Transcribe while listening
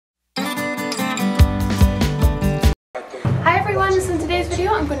Hi everyone, so in today's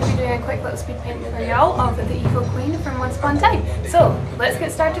video I'm going to be doing a quick little speed paint for y'all of the Evil Queen from Once Upon a Time. So let's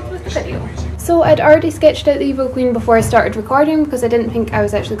get started with the video. So I'd already sketched out the Evil Queen before I started recording because I didn't think I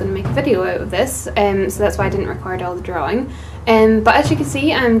was actually going to make a video out of this, so that's why I didn't record all the drawing. But as you can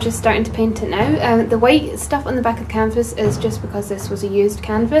see, I'm just starting to paint it now. The white stuff on the back of the canvas is just because this was a used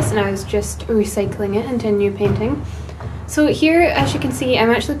canvas and I was just recycling it into a new painting. So here, as you can see,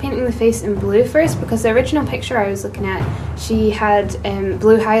 I'm actually painting the face in blue first because the original picture I was looking at, she had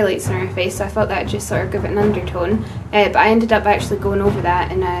blue highlights on her face, so I thought that would just sort of give it an undertone. But I ended up actually going over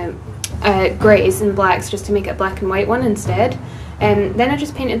that in greys and blacks just to make it a black and white one instead. Then I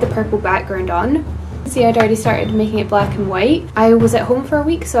just painted the purple background on. See, I'd already started making it black and white. I was at home for a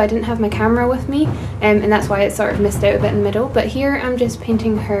week, so I didn't have my camera with me, and that's why it sort of missed out a bit in the middle. But here I'm just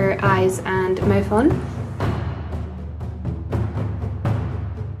painting her eyes and mouth on.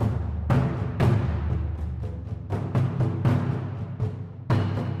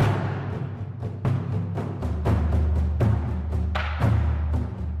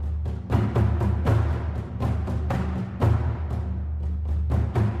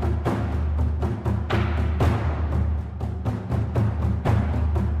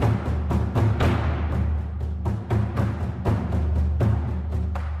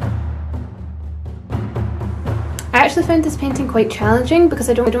 I actually found this painting quite challenging because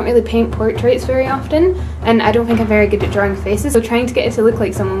I don't really paint portraits very often, and I don't think I'm very good at drawing faces, so trying to get it to look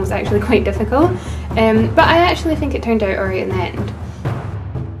like someone was actually quite difficult. But I actually think it turned out alright in the end.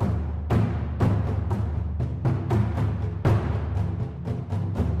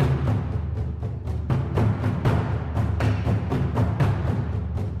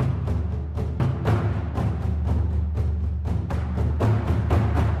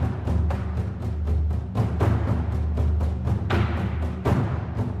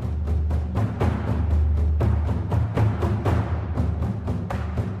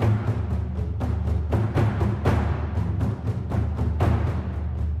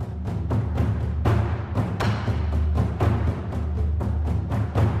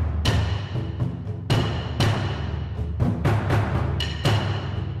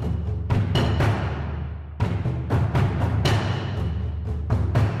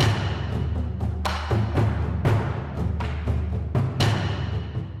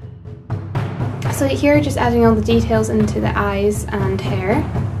 So here, just adding all the details into the eyes and hair.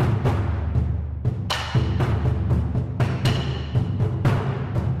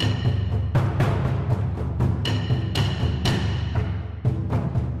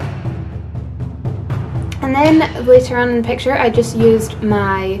 And then later on in the picture, I just used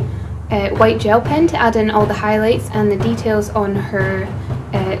my white gel pen to add in all the highlights and the details on her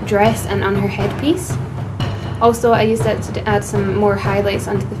dress and on her headpiece. Also, I used that to add some more highlights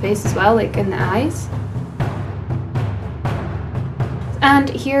onto the face as well, like in the eyes. And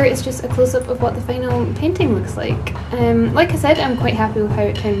here is just a close-up of what the final painting looks like. Like I said, I'm quite happy with how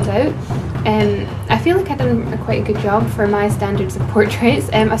it turns out. I feel like I've done quite a good job for my standards of portraits.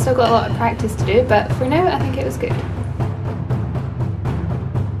 I've still got a lot of practice to do, but for now I think it was good.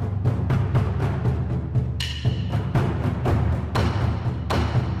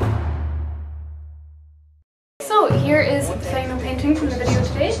 So here is the final painting from the video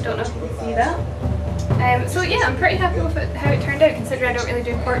today. Don't know if you can see that. So yeah, I'm pretty happy with how it turned out, considering I don't really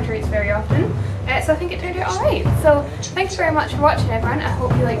do portraits very often. So I think it turned out alright. So thanks very much for watching, everyone. I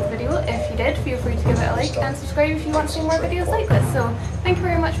hope you liked the video. If you did, feel free to give it a like and subscribe if you want to see more videos like this. So thank you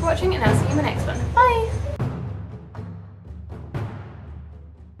very much for watching, and I'll see you in the next one. Bye!